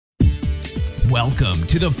Welcome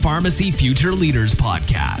to the Pharmacy Future Leaders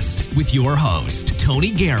Podcast with your host, Tony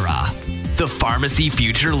Guerra. The Pharmacy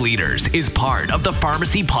Future Leaders is part of the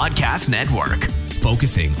Pharmacy Podcast Network,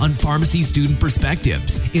 focusing on pharmacy student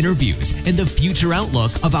perspectives, interviews, and the future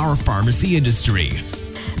outlook of our pharmacy industry.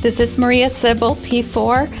 This is Maria Sibbel,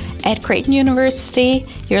 P4 at Creighton University.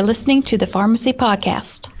 You're listening to the Pharmacy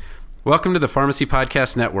Podcast. Welcome to the Pharmacy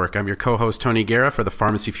Podcast Network. I'm your co-host, Tony Guerra, for the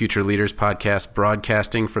Pharmacy Future Leaders Podcast,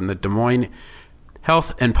 broadcasting from the Des Moines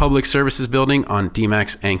Health and Public Services Building on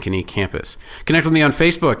DMAC's Ankeny campus. Connect with me on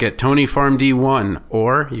Facebook at TonyPharmD1,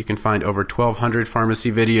 or you can find over 1,200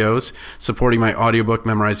 pharmacy videos supporting my audiobook,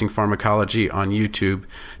 Memorizing Pharmacology, on YouTube,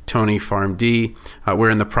 TonyPharmD.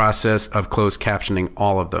 We're in the process of closed captioning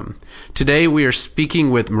all of them. Today, we are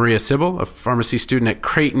speaking with Maria Sibbel, a pharmacy student at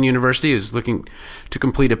Creighton University, who's looking to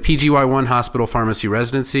complete a PGY1 hospital pharmacy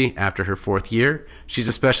residency after her fourth year. She's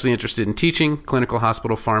especially interested in teaching clinical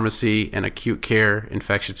hospital pharmacy and acute care,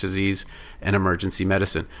 infectious disease, and emergency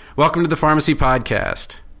medicine. Welcome to the Pharmacy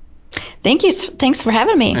Podcast. Thank you. Thanks for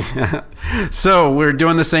having me. So we're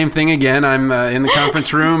doing the same thing again. I'm in the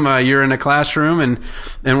conference room. You're in a classroom, and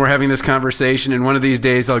we're having this conversation. And one of these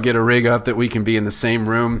days, I'll get a rig up that we can be in the same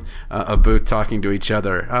room, a booth, talking to each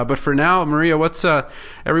other. But for now, Maria, what's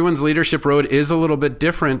everyone's leadership road is a little bit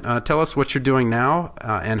different. Tell us what you're doing now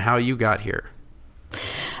and how you got here.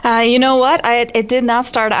 You know what? It did not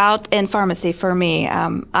start out in pharmacy for me.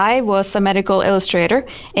 I was a medical illustrator,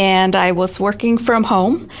 and I was working from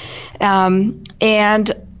home.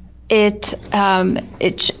 And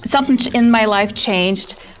something in my life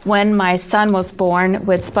changed when my son was born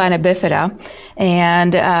with spina bifida,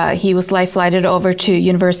 and he was life flighted over to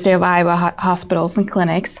University of Iowa hospitals and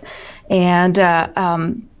clinics, and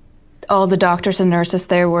all the doctors and nurses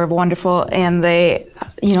there were wonderful, and they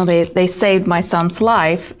saved my son's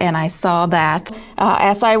life, and I saw that.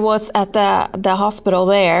 As I was at the hospital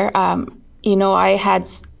there,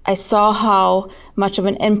 I saw how much of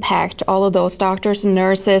an impact all of those doctors and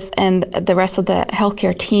nurses and the rest of the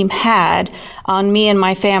healthcare team had on me and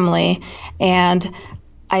my family, and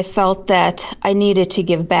I felt that I needed to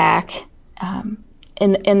give back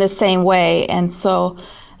in the same way, and so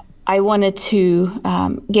I wanted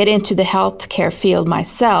to get into the healthcare field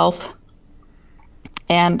myself.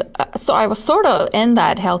 And so I was sort of in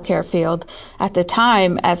that healthcare field at the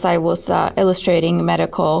time as I was illustrating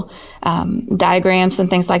medical diagrams and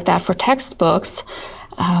things like that for textbooks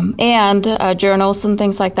and journals and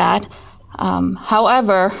things like that.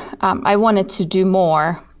 However, I wanted to do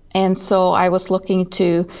more. And so I was looking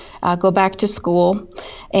to go back to school,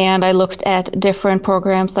 and I looked at different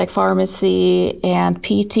programs like pharmacy and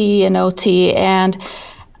PT and OT, and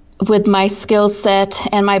with my skill set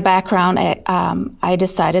and my background, I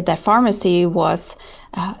decided that pharmacy was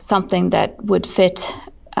something that would fit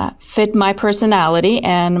my personality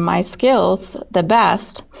and my skills the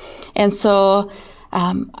best. And so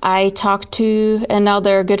I talked to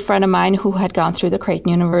another good friend of mine who had gone through the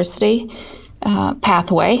Creighton University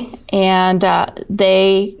pathway, and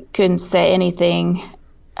they couldn't say anything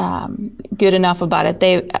good enough about it.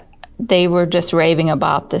 They were just raving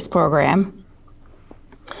about this program.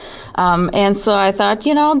 And so I thought,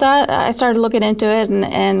 that I started looking into it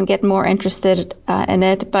and get more interested in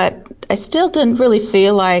it, but I still didn't really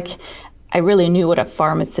feel like I really knew what a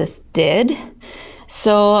pharmacist did.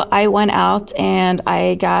 So I went out and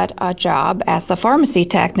I got a job as a pharmacy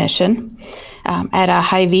technician at a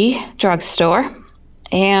Hy-Vee drugstore,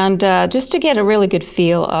 and just to get a really good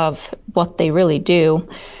feel of what they really do.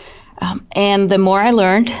 And the more I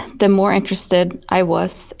learned, the more interested I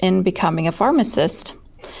was in becoming a pharmacist.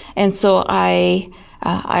 And so I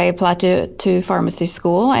applied to pharmacy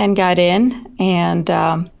school and got in, and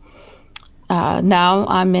now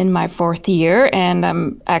I'm in my fourth year, and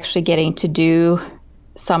I'm actually getting to do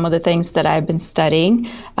some of the things that I've been studying.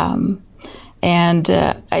 And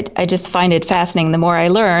I just find it fascinating. The more I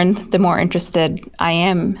learn, the more interested I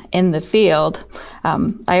am in the field.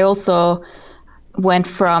 I also went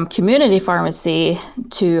from community pharmacy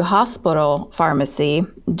to hospital pharmacy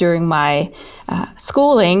during my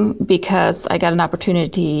schooling because I got an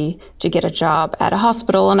opportunity to get a job at a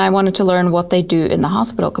hospital, and I wanted to learn what they do in the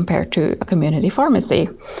hospital compared to a community pharmacy.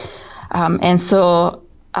 And so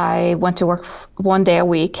I went to work one day a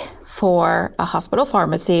week for a hospital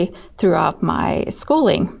pharmacy throughout my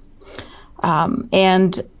schooling.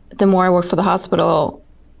 And the more I worked for the hospital,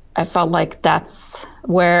 I felt like that's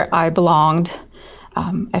where I belonged.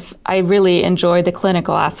 I really enjoy the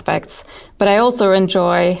clinical aspects, but I also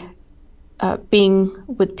enjoy being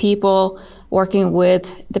with people, working with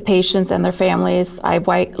the patients and their families. I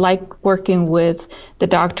like working with the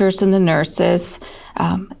doctors and the nurses.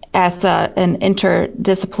 as an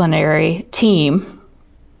interdisciplinary team.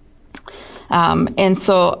 And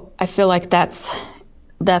so I feel like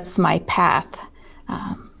that's my path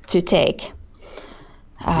to take.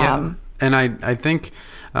 And I think,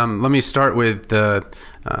 let me start with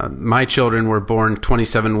my children were born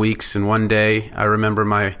 27 weeks in one day. I remember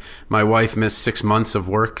my wife missed 6 months of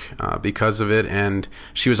work because of it, and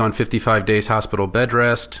she was on 55 days hospital bed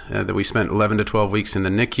rest. That we spent 11 to 12 weeks in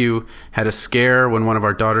the NICU. Had a scare when one of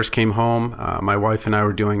our daughters came home. My wife and I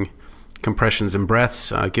were doing compressions and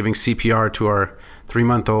breaths, giving CPR to our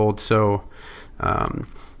 3-month-old. So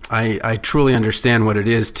I truly understand what it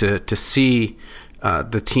is to see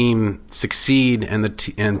the team succeed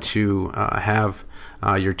and to have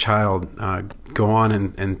your child go on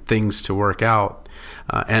and things to work out,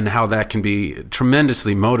 and how that can be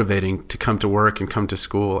tremendously motivating to come to work and come to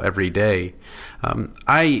school every day.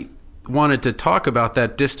 I wanted to talk about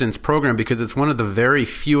that distance program because it's one of the very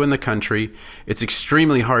few in the country. It's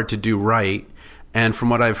extremely hard to do right, and from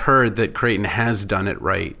what I've heard, that Creighton has done it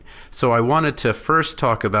right. So I wanted to first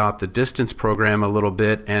talk about the distance program a little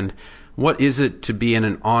bit and what is it to be in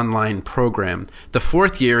an online program. The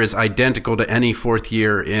fourth year is identical to any fourth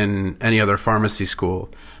year in any other pharmacy school.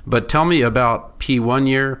 But tell me about P1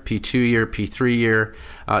 year, P2 year, P3 year.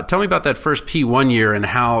 Tell me about that first P1 year and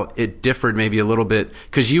how it differed maybe a little bit,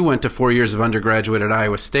 because you went to 4 years of undergraduate at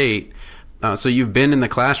Iowa State. So you've been in the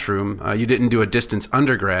classroom. You didn't do a distance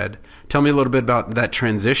undergrad. Tell me a little bit about that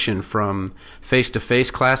transition from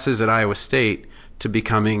face-to-face classes at Iowa State to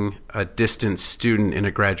becoming a distance student in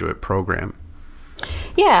a graduate program.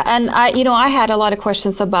 Yeah, and I had a lot of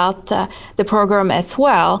questions about the program as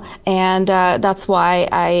well, and that's why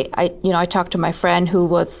I talked to my friend who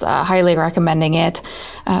was highly recommending it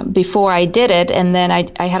before I did it, and then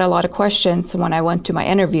I had a lot of questions when I went to my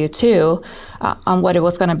interview too on what it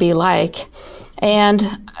was going to be like.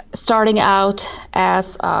 And starting out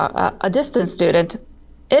as a distance student,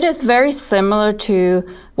 it is very similar to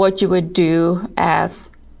what you would do as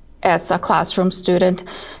a classroom student.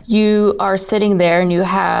 You are sitting there and you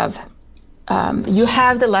have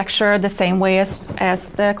the lecture the same way as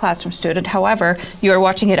the classroom student. However, you are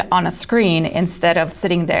watching it on a screen instead of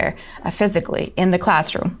sitting there physically in the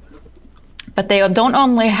classroom. But they don't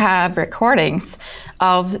only have recordings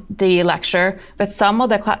of the lecture, but some of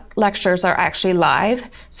the lectures are actually live,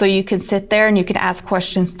 so you can sit there and you can ask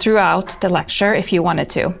questions throughout the lecture if you wanted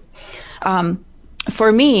to.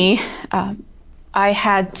 For me, I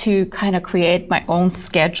had to kind of create my own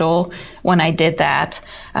schedule when I did that.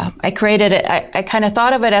 I created it, I kind of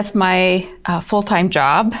thought of it as my full-time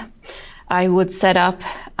job. I would set up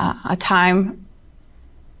a time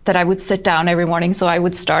that I would sit down every morning. So I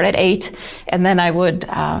would start at 8, and then I would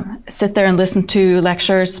sit there and listen to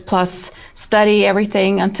lectures plus study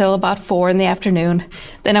everything until about 4 in the afternoon.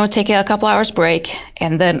 Then I would take a couple hours break,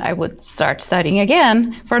 and then I would start studying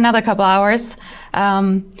again for another couple hours.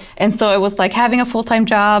 And so it was like having a full-time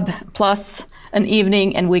job plus an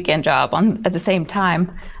evening and weekend job at the same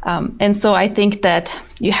time. And so I think that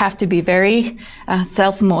you have to be very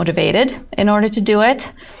self-motivated in order to do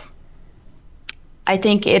it. I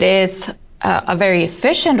think it is a very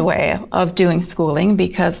efficient way of doing schooling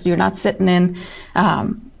because you're not sitting in,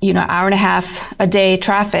 hour and a half a day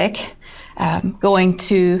traffic going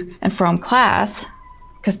to and from class,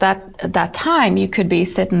 because that time you could be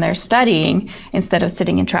sitting there studying instead of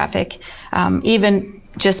sitting in traffic. Even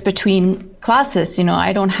just between classes,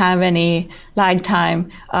 I don't have any lag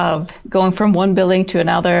time of going from one building to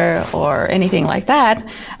another or anything like that.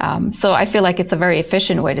 So I feel like it's a very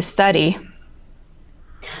efficient way to study.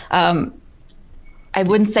 I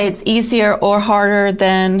wouldn't say it's easier or harder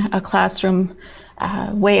than a classroom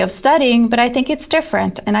way of studying, but I think it's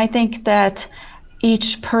different. And I think that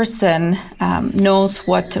each person knows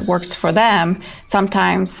what works for them.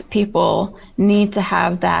 Sometimes people need to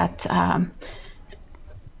have that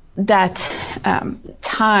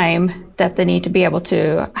time that they need to be able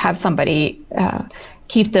to have somebody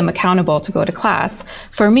keep them accountable to go to class.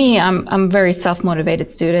 For me, I'm a very self-motivated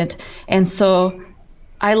student, and so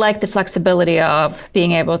I like the flexibility of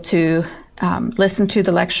being able to listen to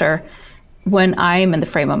the lecture when I'm in the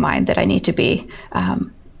frame of mind that I need to be.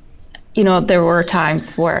 There were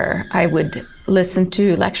times where I would listen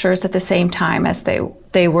to lectures at the same time as they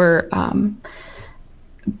were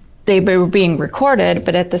being recorded,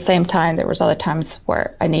 but at the same time there was other times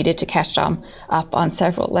where I needed to catch them up on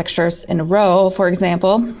several lectures in a row, for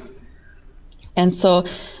example. And so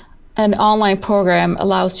an online program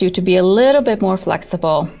allows you to be a little bit more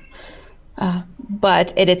flexible,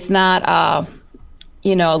 but it's not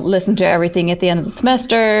listen to everything at the end of the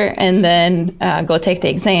semester and then go take the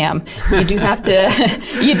exam. You do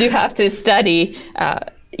have to study,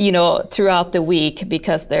 throughout the week,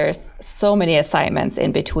 because there's so many assignments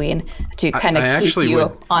in between to kind of keep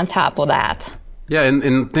you on top of that. Yeah,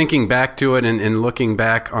 and thinking back to it and looking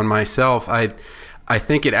back on myself, I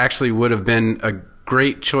think it actually would have been a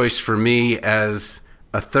great choice for me as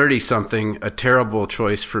a 30-something, a terrible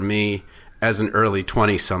choice for me as an early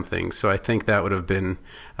 20-something. So I think that would have been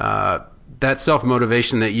that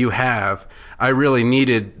self-motivation that you have. I really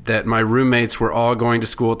needed that. My roommates were all going to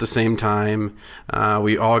school at the same time.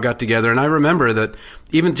 We all got together. And I remember that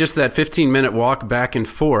even just that 15-minute walk back and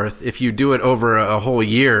forth, if you do it over a whole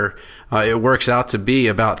year, it works out to be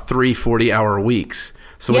about 3 40-hour weeks.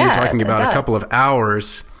 So when you're talking about a couple of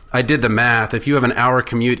hours, I did the math. If you have an hour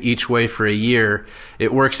commute each way for a year,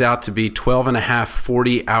 it works out to be 12 and a half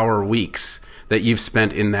 40-hour weeks that you've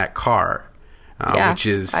spent in that car, which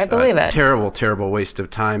is a terrible, terrible waste of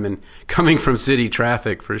time, and coming from city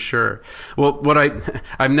traffic for sure. Well,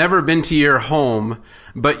 I've never been to your home,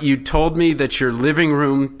 but you told me that your living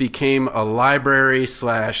room became a library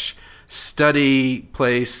 / study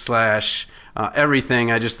place /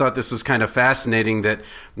 everything. I just thought this was kind of fascinating that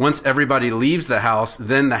once everybody leaves the house,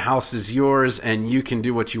 then the house is yours and you can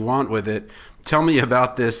do what you want with it. Tell me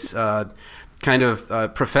about this kind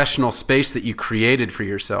of professional space that you created for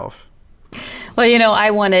yourself. Well,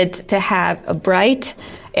 I wanted to have a bright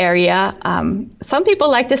area. Some people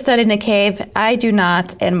like to study in a cave. I do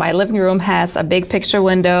not. And my living room has a big picture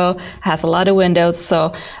window, has a lot of windows.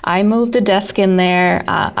 So I moved the desk in there.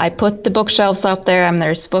 I put the bookshelves up there, and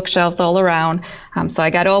there's bookshelves all around. So I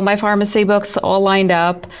got all my pharmacy books all lined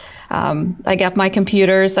up. I got my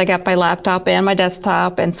computers, I got my laptop and my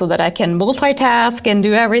desktop, and so that I can multitask and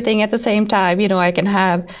do everything at the same time. I can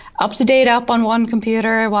have UpToDate up on one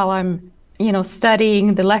computer while I'm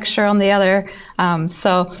studying the lecture on the other.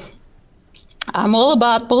 So I'm all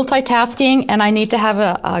about multitasking, and I need to have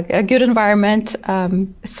a good environment.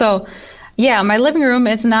 So my living room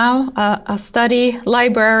is now a study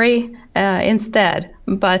library instead.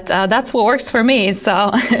 But that's what works for me.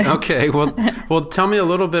 So okay, well, tell me a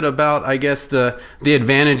little bit about, I guess, the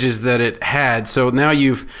advantages that it had. So now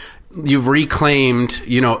you've reclaimed,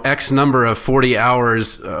 X number of 40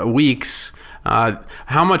 hours weeks.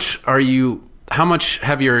 How much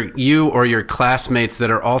have you or your classmates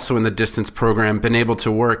that are also in the distance program been able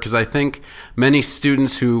to work? Because I think many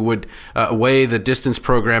students who would weigh the distance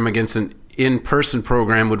program against an in-person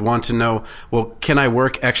program would want to know, well, can I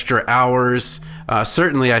work extra hours?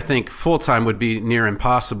 Certainly, I think full-time would be near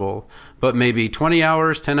impossible, but maybe 20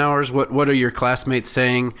 hours, 10 hours? What are your classmates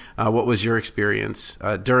saying? What was your experience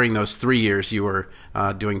during those 3 years you were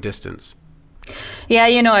doing distance? Yeah,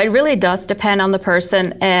 it really does depend on the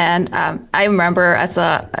person. And I remember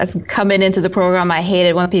as coming into the program, I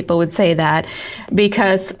hated when people would say that,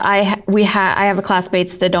 because I have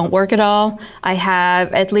classmates that don't work at all. I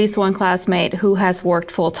have at least one classmate who has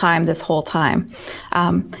worked full time this whole time.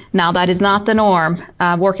 Now that is not the norm.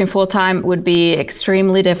 Working full time would be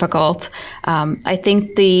extremely difficult. I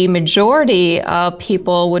think the majority of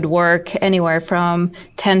people would work anywhere from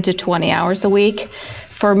 10 to 20 hours a week.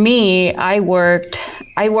 For me, I worked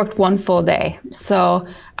one full day, so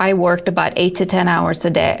I worked about 8 to 10 hours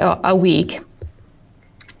a week,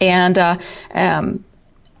 and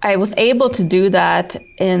I was able to do that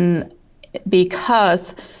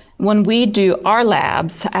because when we do our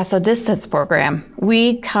labs as a distance program,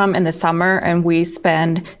 we come in the summer and we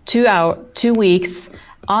spend 2 weeks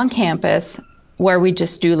on campus where we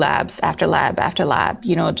just do labs after lab after lab,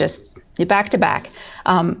 just back to back.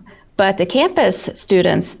 But the campus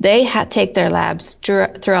students, they take their labs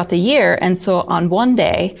throughout the year. And so on one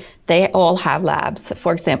day, they all have labs.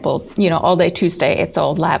 For example, all day Tuesday, it's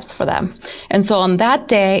all labs for them. And so on that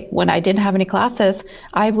day, when I didn't have any classes,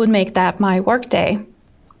 I would make that my work day.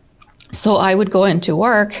 So I would go into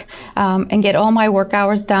work and get all my work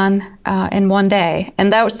hours done in one day.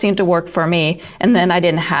 And that seemed to work for me. And then I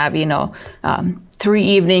didn't have, 3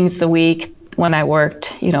 evenings a week when I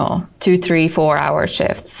worked, 2, 3, 4 hour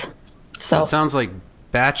shifts. So it sounds like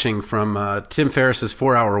batching from Tim Ferriss's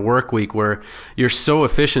 4-hour work week, where you're so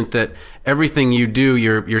efficient that everything you do,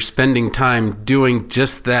 you're spending time doing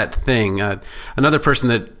just that thing. Another person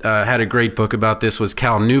that had a great book about this was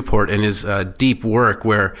Cal Newport and his Deep Work,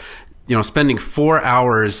 where spending 4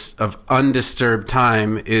 hours of undisturbed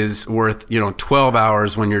time is worth 12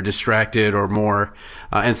 hours when you're distracted or more.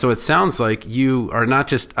 And so it sounds like you are not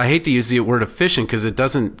just, I hate to use the word efficient because it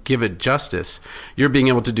doesn't give it justice. You're being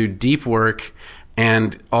able to do deep work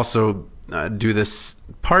and also do this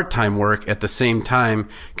part-time work at the same time,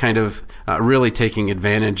 kind of really taking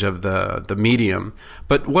advantage of the medium.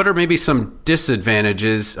 But what are maybe some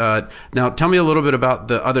disadvantages? Now, tell me a little bit about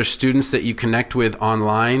the other students that you connect with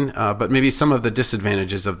online, but maybe some of the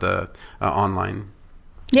disadvantages of the online.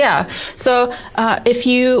 Yeah. So if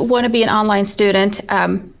you want to be an online student,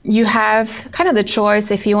 you have kind of the choice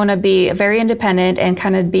if you want to be very independent and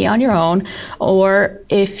kind of be on your own, or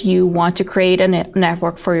if you want to create a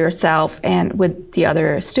network for yourself and with the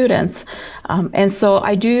other students. And so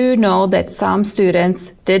I do know that some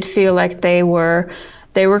students did feel like they were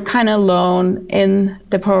kind of alone in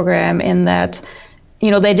the program, in that,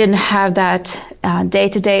 they didn't have that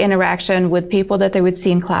day-to-day interaction with people that they would see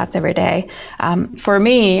in class every day. For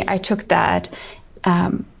me, I took that,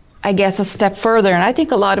 I guess, a step further, and I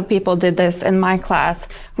think a lot of people did this in my class.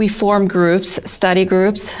 We formed groups, study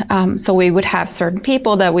groups, so we would have certain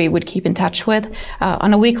people that we would keep in touch with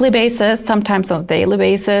on a weekly basis, sometimes on a daily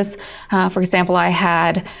basis. For example, I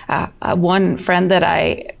had one friend that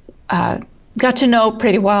I got to know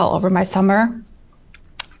pretty well over my summer.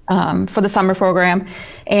 For the summer program,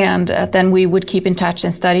 and then we would keep in touch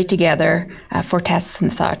and study together for tests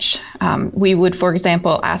and such. We would, for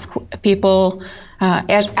example, ask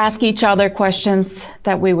each other questions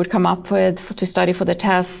that we would come up with to study for the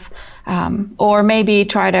tests, or maybe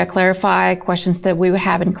try to clarify questions that we would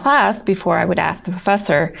have in class before I would ask the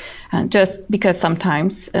professor, just because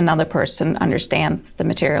sometimes another person understands the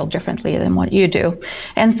material differently than what you do.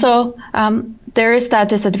 And so there is that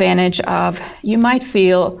disadvantage of you might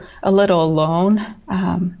feel a little alone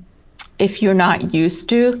if you're not used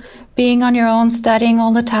to being on your own studying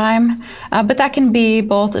all the time. But that can be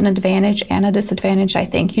both an advantage and a disadvantage, I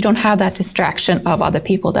think. You don't have that distraction of other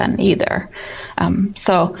people then either.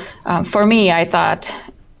 So for me, I thought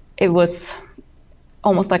it was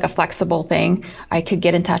almost like a flexible thing. I could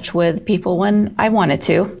get in touch with people when I wanted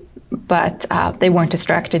to, but they weren't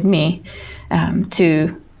distracted me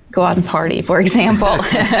to go out and party, for example.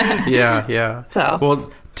 Yeah. So,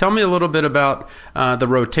 well, tell me a little bit about the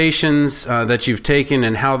rotations that you've taken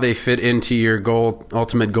and how they fit into your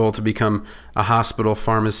ultimate goal to become a hospital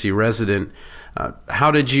pharmacy resident.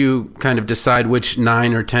 How did you kind of decide which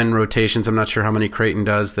 9 or 10 rotations, I'm not sure how many Creighton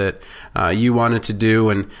does, that you wanted to do,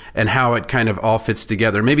 and how it kind of all fits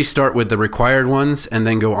together? Maybe start with the required ones and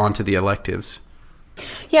then go on to the electives.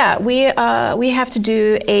 Yeah, we have to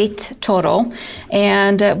do 8 total,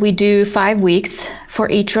 and we do 5 weeks for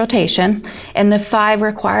each rotation. And the 5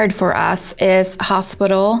 required for us is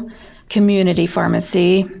hospital, community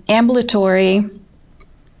pharmacy, ambulatory,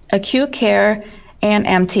 acute care, and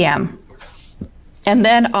MTM. And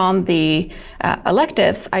then on the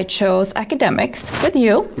electives, I chose academics with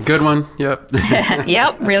you. Good one, yep.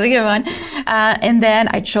 Yep, really good one. And then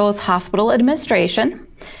I chose hospital administration.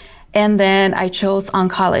 And then I chose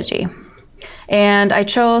oncology. And I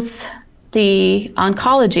chose the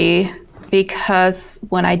oncology because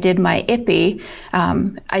when I did my IPPE,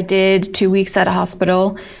 I did 2 weeks at a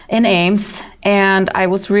hospital in Ames, and I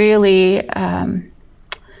was really,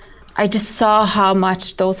 I just saw how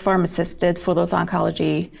much those pharmacists did for those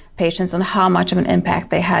oncology patients and how much of an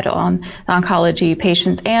impact they had on the oncology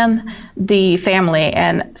patients and the family.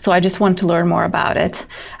 And so I just wanted to learn more about it.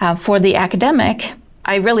 For the academic,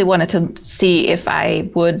 I really wanted to see if I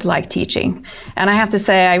would like teaching. And I have to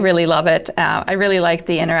say, I really love it. I really like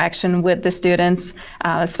the interaction with the students,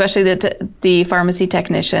 especially the pharmacy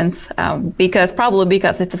technicians, because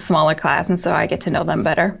it's a smaller class, and so I get to know them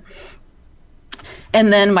better.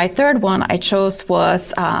 And then my third one I chose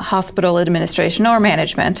was hospital administration or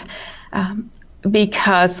management,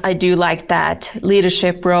 because I do like that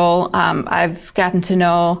leadership role. I've gotten to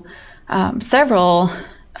know several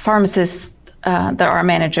pharmacists that are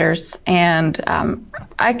managers, and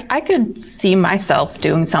I could see myself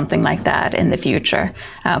doing something like that in the future,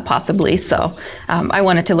 possibly. So I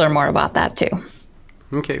wanted to learn more about that too.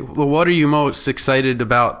 Okay. Well, what are you most excited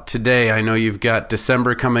about today? I know you've got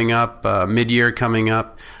December coming up, midyear coming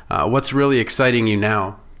up. What's really exciting you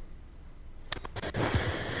now?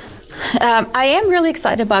 I am really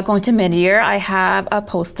excited about going to midyear. I have a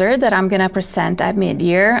poster that I'm going to present at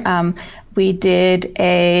midyear. We did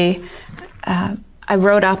I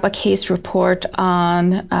wrote up a case report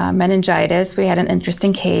on meningitis. We had an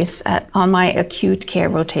interesting case on my acute care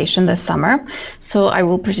rotation this summer. So I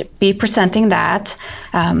will be presenting that.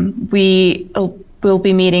 We will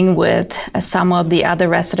be meeting with some of the other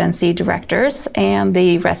residency directors and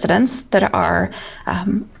the residents that are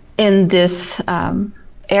in this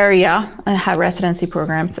area and have residency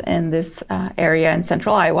programs in this area in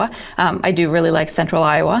Central Iowa. I do really like Central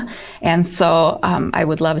Iowa, and so I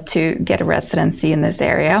would love to get a residency in this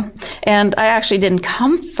area. And I actually didn't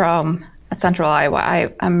come from Central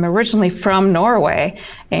Iowa. I'm originally from Norway,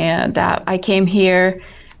 and I came here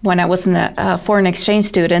when I was a foreign exchange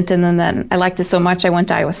student, and then I liked it so much I went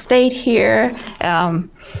to Iowa State here.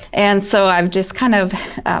 And so I've just kind of,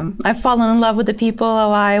 I've fallen in love with the people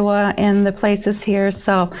of Iowa and the places here.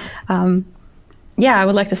 So, I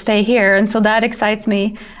would like to stay here. And so that excites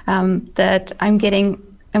me, that I'm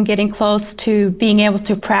getting close to being able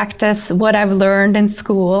to practice what I've learned in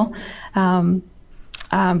school.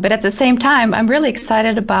 But at the same time, I'm really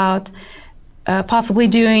excited about possibly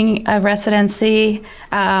doing a residency,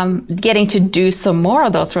 getting to do some more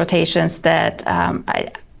of those rotations that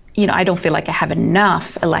I don't feel like I have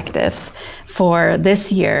enough electives for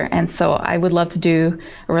this year, and so I would love to do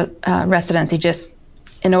a residency just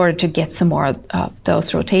in order to get some more of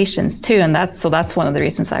those rotations too, and that's one of the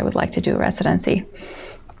reasons I would like to do a residency.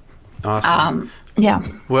 Awesome. Yeah.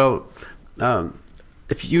 Well,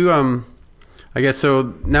 if you I guess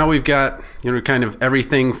so. Now we've got kind of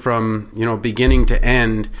everything from beginning to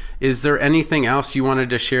end. Is there anything else you wanted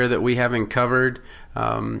to share that we haven't covered?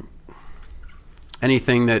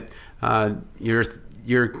 Anything that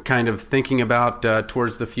you're kind of thinking about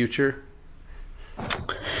towards the future?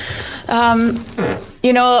 Like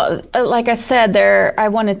I said, I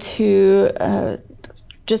wanted to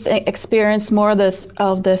just experience more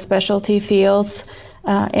of the specialty fields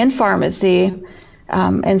in pharmacy.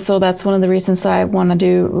 And so that's one of the reasons I want to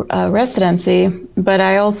do residency. But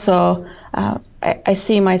I also, I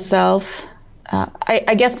see myself,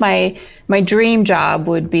 I guess my dream job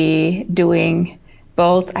would be doing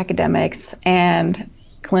both academics and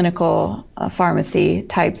clinical pharmacy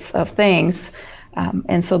types of things.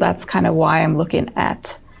 And so that's kind of why I'm looking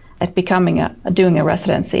at doing a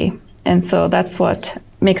residency. And so that's what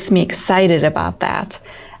makes me excited about that.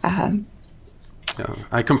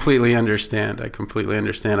 I completely understand.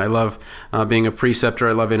 I love being a preceptor.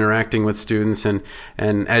 I love interacting with students. And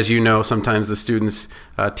as you know, sometimes the students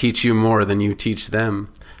teach you more than you teach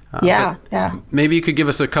them. Yeah. Maybe you could give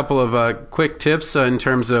us a couple of quick tips in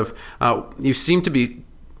terms of, you seem to be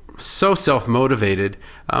so self-motivated.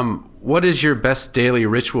 What is your best daily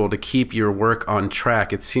ritual to keep your work on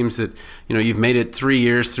track? It seems that you've made it 3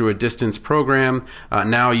 years through a distance program.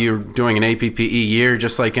 Now you're doing an APPE year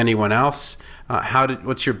just like anyone else.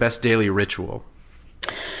 What's your best daily ritual?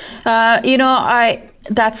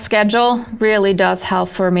 That schedule really does help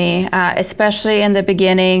for me, especially in the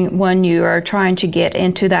beginning when you are trying to get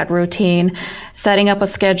into that routine. Setting up a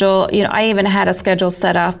schedule, I even had a schedule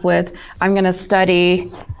set up with, I'm going to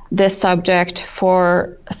study this subject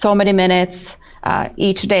for so many minutes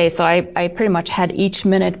each day. So I pretty much had each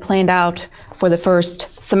minute planned out for the first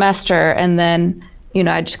semester, and then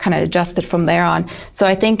I just kind of adjusted from there on. So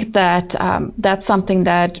I think that that's something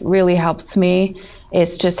that really helps me,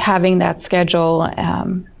 is just having that schedule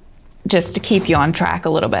just to keep you on track a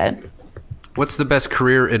little bit. What's the best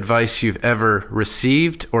career advice you've ever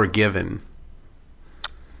received or given?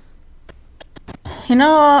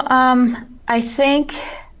 I think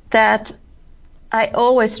that I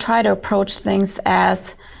always try to approach things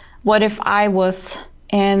as, what if I was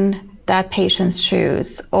in that patient's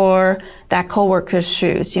shoes or that coworker's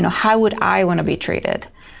shoes? How would I want to be treated?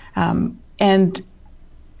 And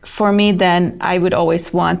for me, then I would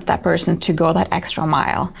always want that person to go that extra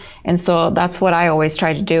mile. And so that's what I always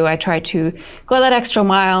try to do. I try to go that extra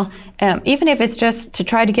mile, even if it's just to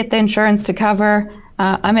try to get the insurance to cover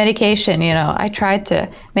a medication. I try to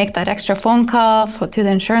make that extra phone call to the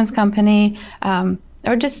insurance company,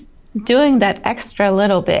 or just doing that extra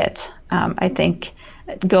little bit, I think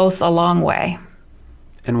it goes a long way.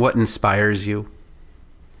 And what inspires you?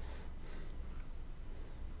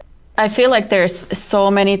 I feel like there's so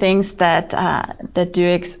many things that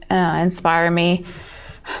do inspire me,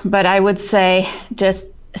 but I would say just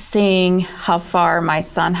seeing how far my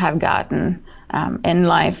son have gotten in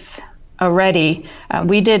life already.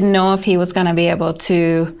 We didn't know if he was going to be able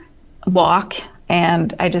to walk,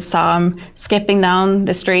 and I just saw him skipping down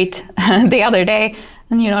the street the other day,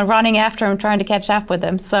 and running after him, trying to catch up with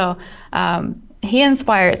him. So he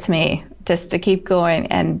inspires me just to keep going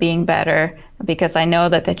and being better, because I know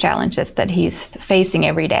that the challenges that he's facing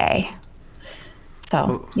every day.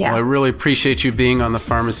 So, yeah. Well, I really appreciate you being on the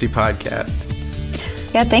Pharmacy Podcast.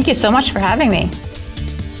 Yeah, thank you so much for having me.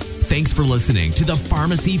 Thanks for listening to the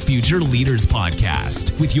Pharmacy Future Leaders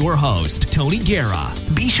Podcast with your host, Tony Guerra.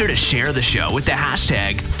 Be sure to share the show with the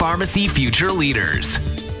hashtag Pharmacy Future Leaders.